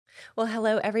Well,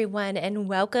 hello, everyone, and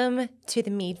welcome to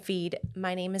the Mead Feed.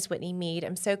 My name is Whitney Mead.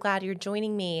 I'm so glad you're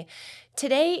joining me.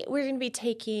 Today, we're going to be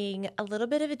taking a little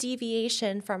bit of a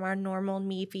deviation from our normal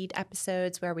Mead Feed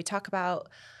episodes where we talk about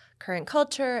current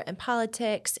culture and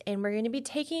politics, and we're going to be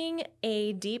taking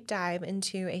a deep dive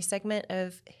into a segment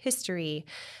of history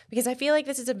because I feel like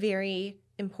this is a very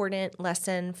important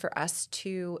lesson for us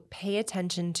to pay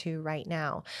attention to right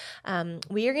now.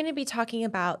 We are going to be talking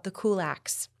about the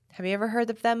Kulaks. Have you ever heard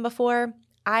of them before?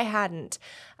 I hadn't.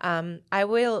 I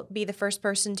will be the first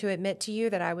person to admit to you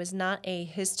that I was not a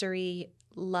history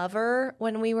lover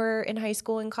when we were in high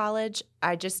school and college.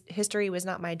 History was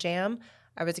not my jam.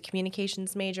 I was a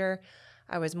communications major.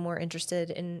 I was more interested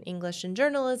in English and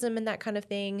journalism and that kind of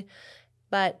thing.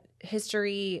 But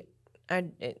history,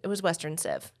 it was Western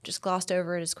Civ. Just glossed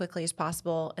over it as quickly as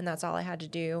possible, and that's all I had to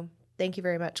do. Thank you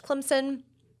very much, Clemson.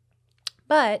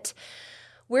 But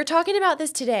we're talking about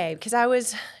this today because I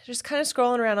was just kind of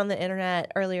scrolling around on the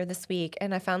internet earlier this week,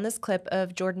 and I found this clip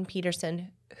of Jordan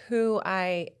Peterson, who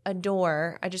I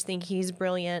adore. I just think he's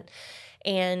brilliant.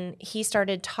 And he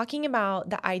started talking about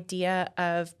the idea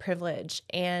of privilege.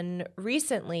 And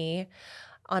recently,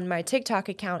 on my TikTok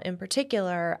account in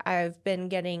particular, I've been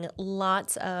getting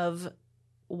lots of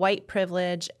white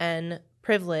privilege and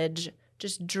privilege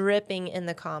just dripping in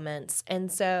the comments.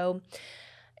 And so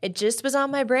it just was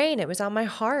on my brain. It was on my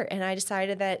heart. And I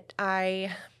decided that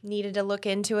I needed to look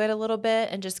into it a little bit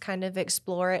and just kind of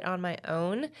explore it on my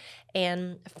own,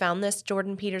 and found this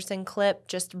Jordan Peterson clip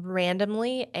just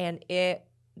randomly, and it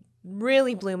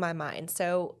really blew my mind.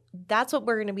 So that's what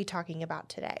we're going to be talking about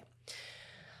today.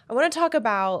 I want to talk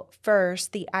about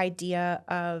first the idea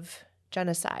of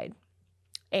genocide.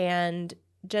 And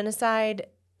genocide,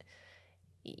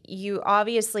 you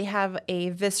obviously have a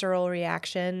visceral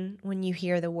reaction when you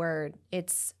hear the word.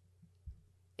 It's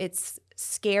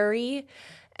scary,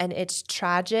 and it's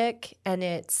tragic, and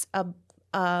it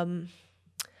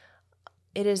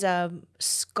is a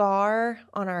scar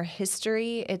on our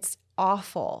history. It's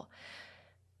awful.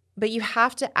 But you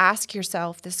have to ask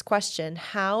yourself this question: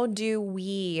 how do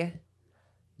we,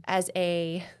 as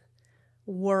a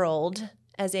world,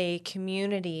 as a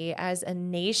community, as a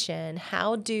nation,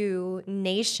 how do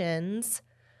nations,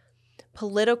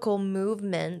 political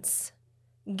movements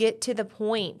get to the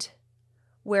point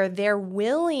where they're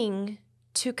willing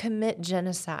to commit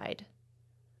genocide?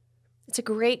 It's a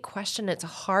great question. It's a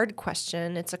hard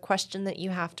question. It's a question that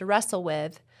you have to wrestle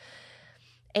with.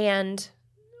 And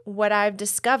what I've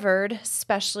discovered,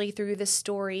 especially through the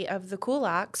story of the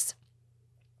Kulaks,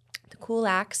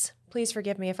 please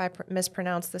forgive me if I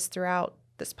mispronounce this throughout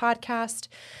this podcast,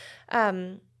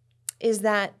 is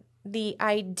that the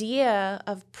idea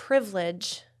of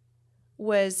privilege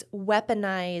was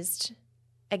weaponized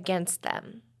against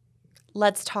them.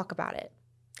 Let's talk about it.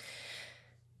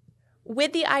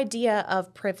 With the idea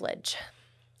of privilege,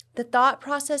 the thought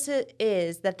process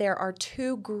is that there are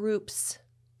two groups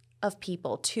of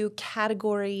people, two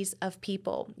categories of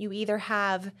people. You either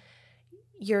have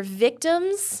your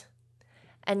victims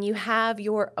and you have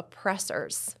your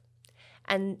oppressors.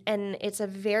 And it's a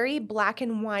very black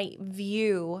and white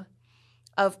view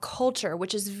of culture,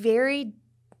 which is very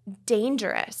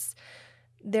dangerous.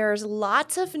 There's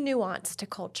lots of nuance to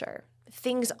culture.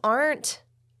 Things aren't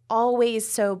always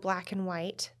so black and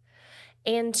white.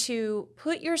 And to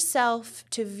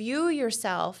view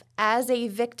yourself as a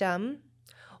victim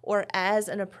or as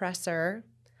an oppressor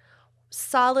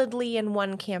solidly in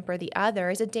one camp or the other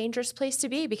is a dangerous place to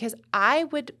be, because I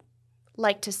would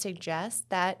like to suggest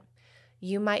that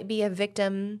you might be a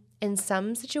victim in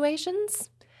some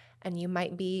situations and you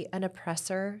might be an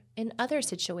oppressor in other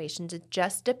situations. It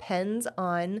just depends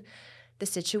on the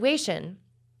situation.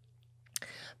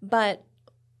 But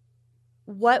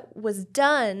what was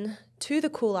done to the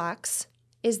Kulaks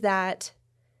is that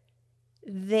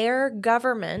their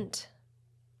government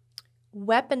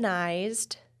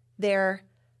weaponized their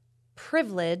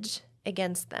privilege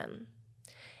against them,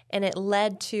 and it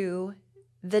led to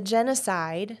the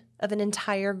genocide of an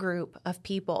entire group of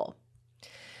people.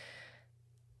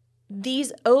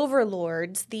 These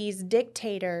overlords, these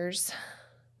dictators,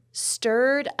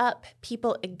 stirred up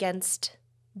people against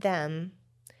them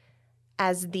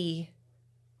as the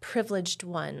privileged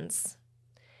ones,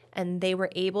 and they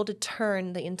were able to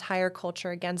turn the entire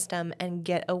culture against them and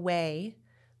get away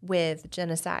with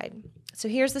genocide. So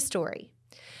here's the story.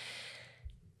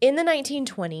 In the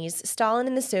 1920s, Stalin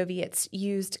and the Soviets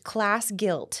used class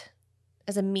guilt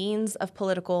as a means of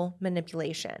political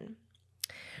manipulation.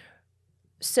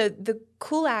 So the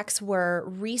Kulaks were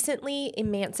recently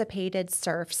emancipated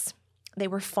serfs. They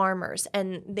were farmers,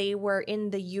 and they were in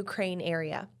the Ukraine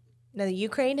area. Now, the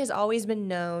Ukraine has always been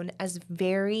known as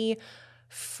very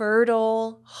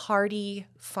fertile, hardy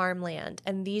farmland,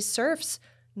 and these serfs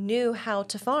knew how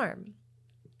to farm.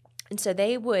 And so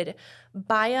they would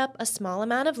buy up a small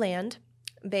amount of land.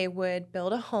 They would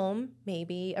build a home,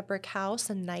 maybe a brick house,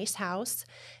 a nice house.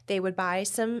 They would buy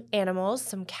some animals,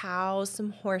 some cows,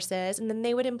 some horses, and then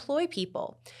they would employ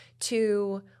people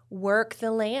to work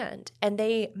the land. And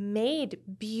they made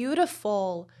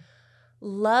beautiful,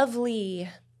 lovely,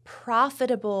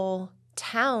 profitable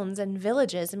towns and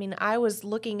villages. I mean, I was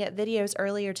looking at videos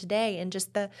earlier today, and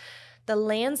just the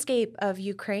landscape of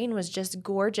Ukraine was just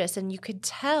gorgeous. And you could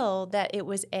tell that it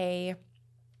was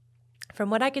from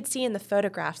what I could see in the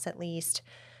photographs at least,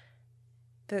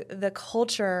 the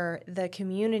culture, the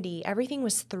community, everything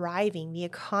was thriving. The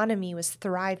economy was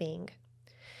thriving.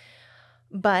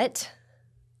 But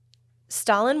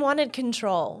Stalin wanted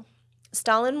control.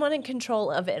 Stalin wanted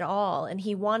control of it all, and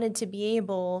he wanted to be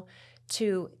able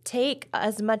to take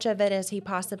as much of it as he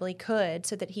possibly could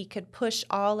so that he could push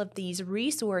all of these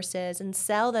resources and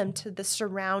sell them to the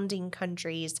surrounding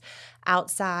countries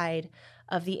outside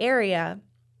of the area.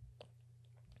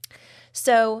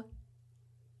 So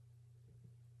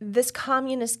this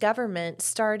communist government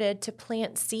started to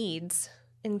plant seeds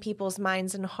in people's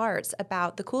minds and hearts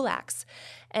about the kulaks,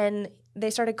 and they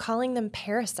started calling them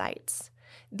parasites.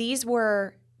 They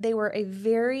were a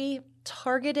very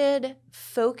targeted,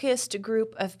 focused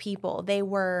group of people. They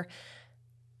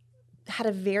had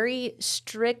a very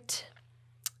strict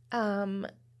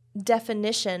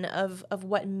definition of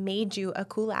what made you a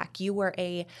kulak. You were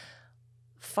a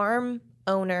farm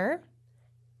owner.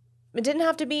 It didn't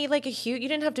have to be like you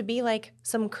didn't have to be like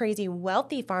some crazy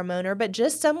wealthy farm owner, but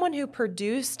just someone who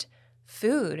produced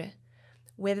food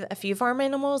with a few farm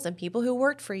animals and people who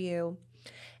worked for you.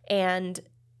 And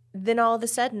then all of a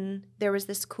sudden, there was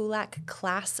this kulak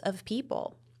class of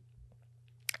people.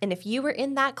 And if you were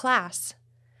in that class,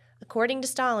 according to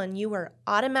Stalin, you were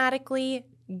automatically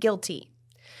guilty.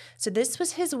 So this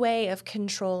was his way of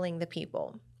controlling the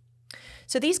people.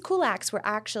 So these kulaks were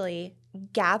actually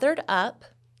gathered up.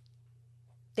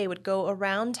 They would go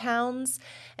around towns,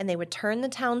 and they would turn the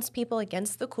townspeople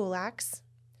against the kulaks,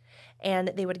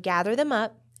 and they would gather them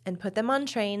up and put them on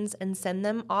trains and send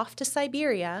them off to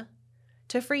Siberia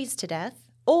to freeze to death,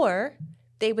 or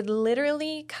they would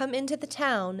literally come into the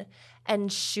town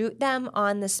and shoot them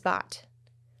on the spot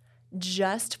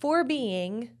just for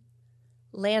being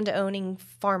land-owning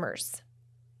farmers.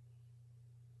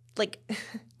 Like,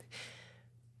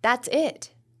 that's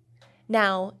it.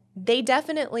 Now, they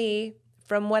definitely,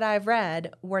 from what I've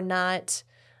read, were not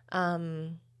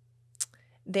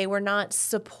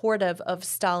supportive of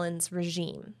Stalin's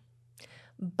regime.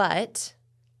 But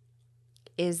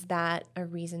is that a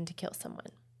reason to kill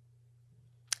someone?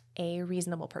 A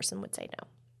reasonable person would say no.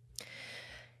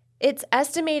 It's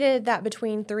estimated that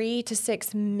between 3 to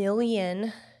 6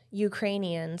 million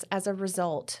Ukrainians, as a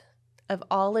result of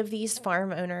all of these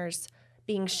farm owners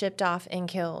being shipped off and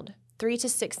killed, 3 to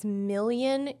 6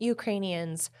 million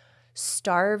Ukrainians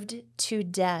starved to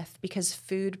death because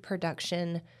food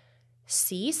production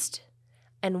ceased.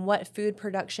 And what food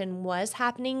production was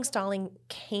happening, Stalin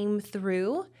came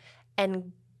through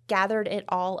and gathered it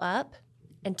all up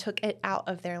and took it out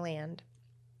of their land.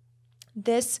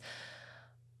 This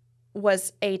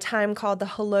was a time called the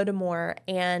Holodomor,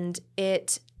 and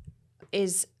it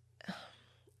is,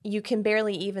 you can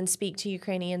barely even speak to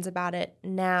Ukrainians about it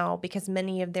now because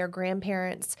many of their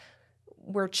grandparents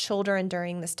were children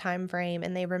during this time frame,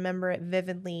 and they remember it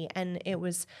vividly, and it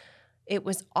was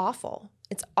awful.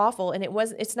 It's awful, and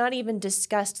it's not even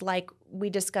discussed like we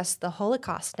discuss the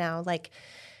Holocaust now. Like,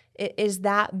 it is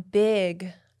that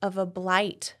big of a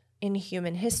blight in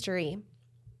human history.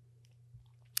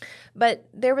 But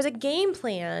there was a game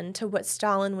plan to what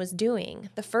Stalin was doing.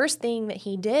 The first thing that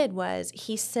he did was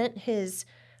he sent his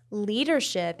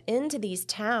leadership into these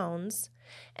towns,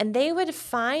 and they would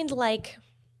find like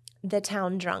the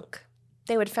town drunk.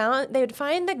 They would find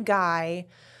the guy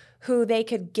who they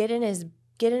could get in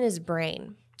his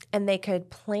brain, and they could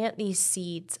plant these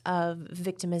seeds of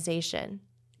victimization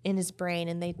in his brain,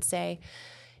 and they'd say,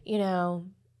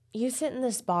 you sit in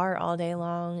this bar all day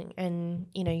long and,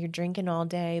 you're drinking all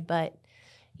day, but,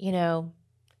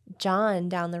 John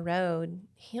down the road,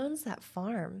 he owns that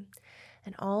farm,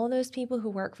 and all those people who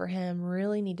work for him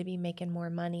really need to be making more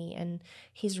money, and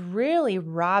he's really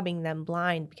robbing them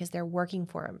blind because they're working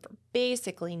for him for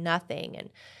basically nothing. And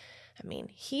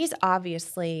he's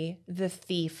obviously the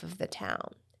thief of the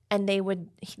town. And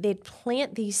they'd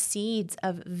plant these seeds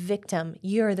of victim.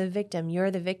 You're the victim.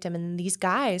 You're the victim. And these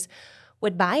guys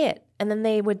would buy it. And then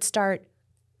they would start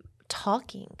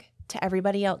talking to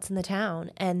everybody else in the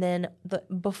town. And then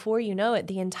before you know it,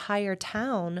 the entire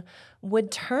town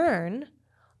would turn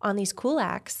on these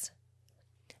kulaks.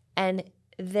 And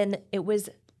then it was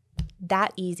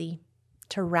that easy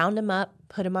to round them up,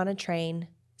 put them on a train,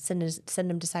 send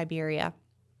them to Siberia.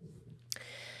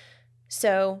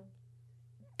 So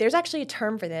there's actually a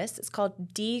term for this. It's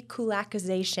called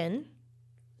dekulakization,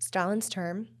 Stalin's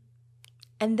term.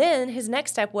 And then his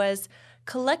next step was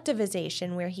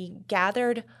collectivization, where he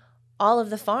gathered all of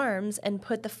the farms and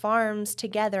put the farms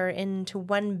together into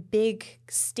one big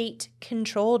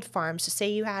state-controlled farm. So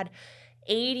say you had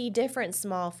 80 different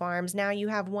small farms. Now you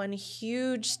have one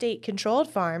huge state-controlled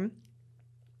farm,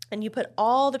 and you put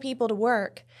all the people to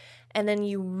work, and then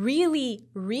you really,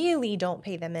 really don't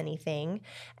pay them anything,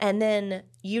 and then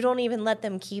you don't even let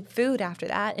them keep food after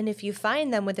that. And if you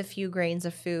find them with a few grains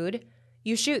of food,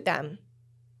 you shoot them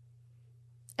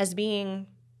as being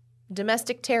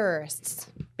domestic terrorists,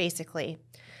 basically,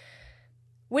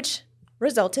 which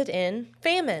resulted in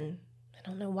famine. I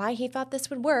don't know why he thought this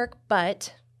would work,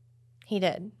 but he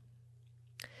did.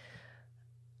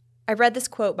 I read this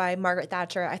quote by Margaret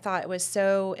Thatcher. I thought it was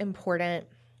so important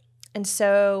and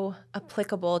so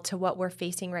applicable to what we're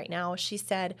facing right now. She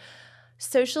said,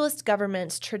 "Socialist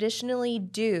governments traditionally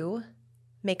do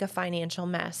make a financial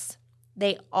mess.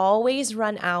 They always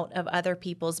run out of other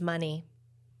people's money.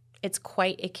 It's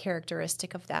quite a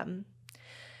characteristic of them."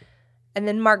 And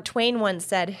then Mark Twain once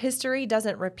said, "History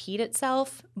doesn't repeat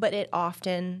itself, but it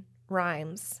often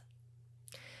rhymes."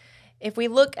 If we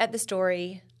look at the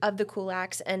story of the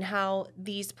kulaks and how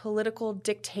these political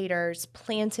dictators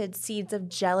planted seeds of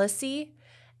jealousy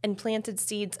and planted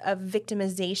seeds of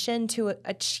victimization to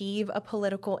achieve a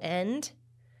political end,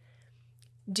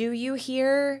 do you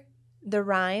hear the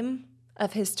rhyme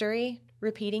of history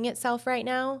repeating itself right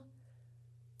now?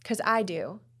 Because I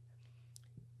do.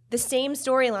 The same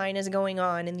storyline is going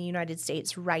on in the United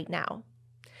States right now.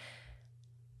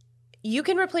 You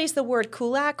can replace the word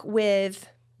kulak with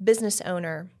business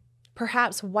owner,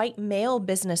 perhaps white male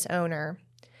business owner.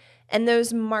 And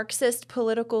those Marxist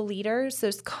political leaders,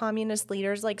 those communist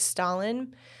leaders like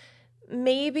Stalin,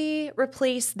 maybe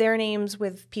replace their names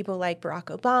with people like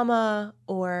Barack Obama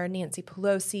or Nancy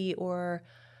Pelosi or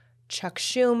Chuck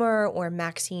Schumer or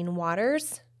Maxine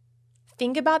Waters.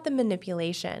 Think about the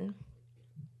manipulation.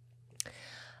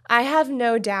 I have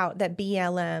no doubt that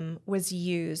BLM was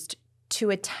used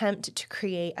to attempt to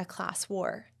create a class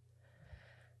war.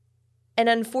 And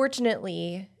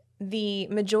unfortunately, the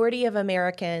majority of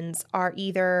Americans are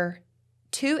either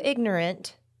too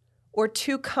ignorant or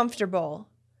too comfortable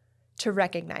to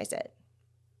recognize it.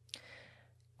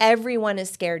 Everyone is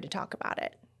scared to talk about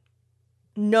it.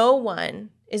 No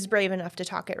one is brave enough to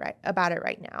talk about it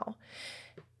right now.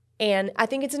 And I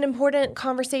think it's an important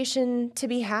conversation to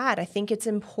be had. I think it's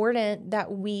important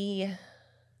that we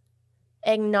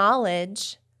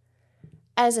acknowledge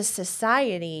as a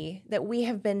society that we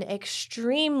have been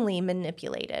extremely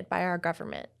manipulated by our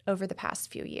government over the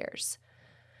past few years.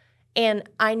 And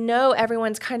I know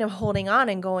everyone's kind of holding on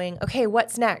and going, okay,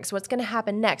 what's next? What's going to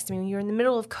happen next? I mean, you're in the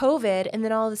middle of COVID, and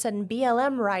then all of a sudden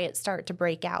BLM riots start to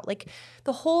break out. Like,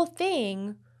 the whole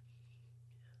thing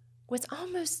was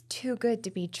almost too good to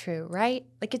be true, right?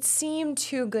 Like, it seemed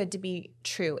too good to be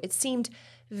true. It seemed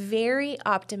very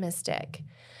optimistic.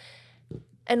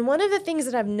 And one of the things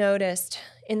that I've noticed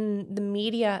in the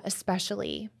media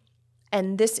especially,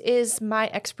 and this is my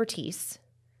expertise,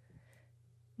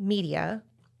 media,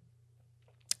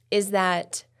 is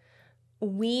that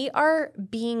we are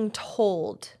being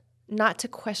told not to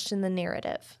question the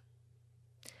narrative.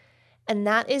 And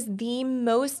that is the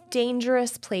most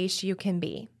dangerous place you can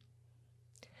be.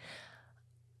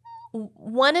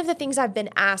 One of the things I've been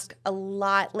asked a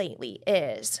lot lately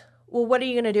is, well, what are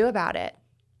you going to do about it?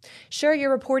 Sure,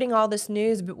 you're reporting all this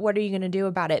news, but what are you going to do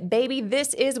about it? Baby,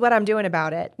 this is what I'm doing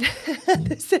about it.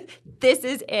 This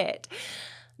is it.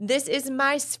 This is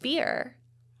my sphere.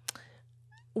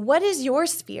 What is your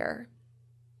sphere?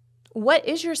 What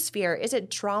is your sphere? Is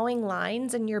it drawing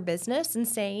lines in your business and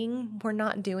saying we're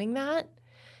not doing that?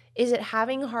 Is it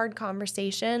having hard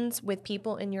conversations with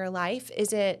people in your life?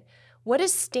 What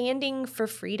does standing for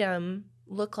freedom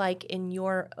look like in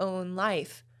your own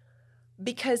life?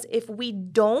 Because if we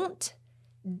don't,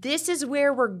 this is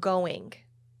where we're going,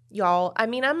 y'all. I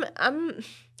mean,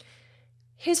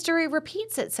 history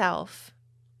repeats itself.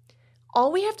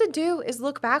 All we have to do is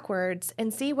look backwards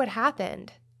and see what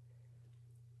happened.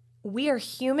 We are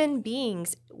human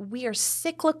beings. We are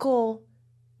cyclical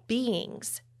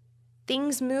beings.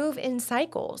 Things move in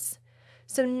cycles.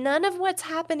 So none of what's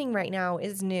happening right now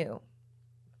is new.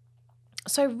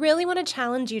 So I really want to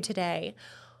challenge you today.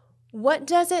 What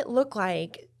does it look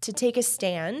like to take a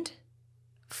stand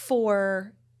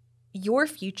for your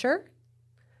future?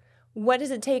 What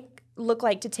does it look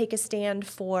like to take a stand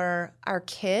for our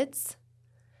kids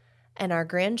and our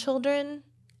grandchildren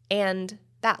and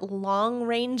that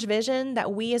long-range vision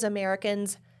that we as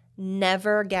Americans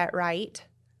never get right?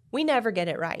 We never get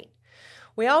it right.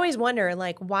 We always wonder,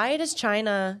 like, why does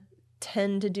China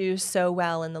tend to do so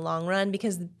well in the long run?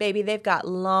 Because, baby, they've got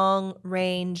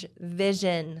long-range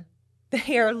vision.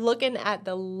 They are looking at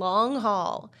the long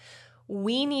haul.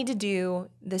 We need to do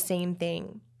the same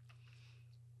thing.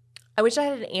 I wish I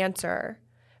had an answer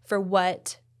for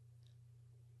what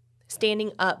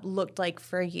standing up looked like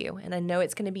for you. And I know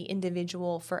it's going to be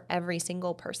individual for every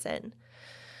single person.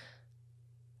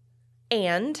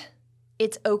 And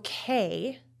it's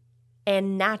okay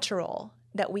and natural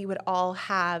that we would all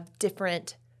have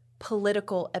different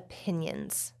political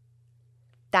opinions.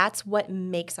 That's what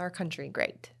makes our country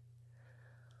great.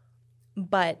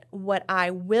 But what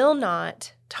I will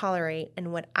not tolerate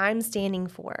and what I'm standing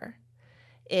for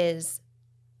is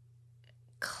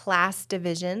class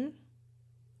division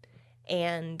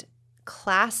and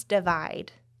class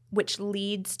divide, which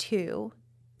leads to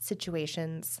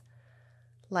situations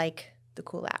like the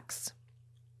Kulaks.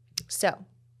 So,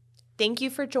 thank you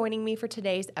for joining me for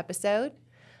today's episode.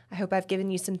 I hope I've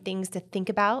given you some things to think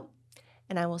about,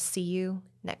 and I will see you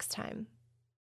next time.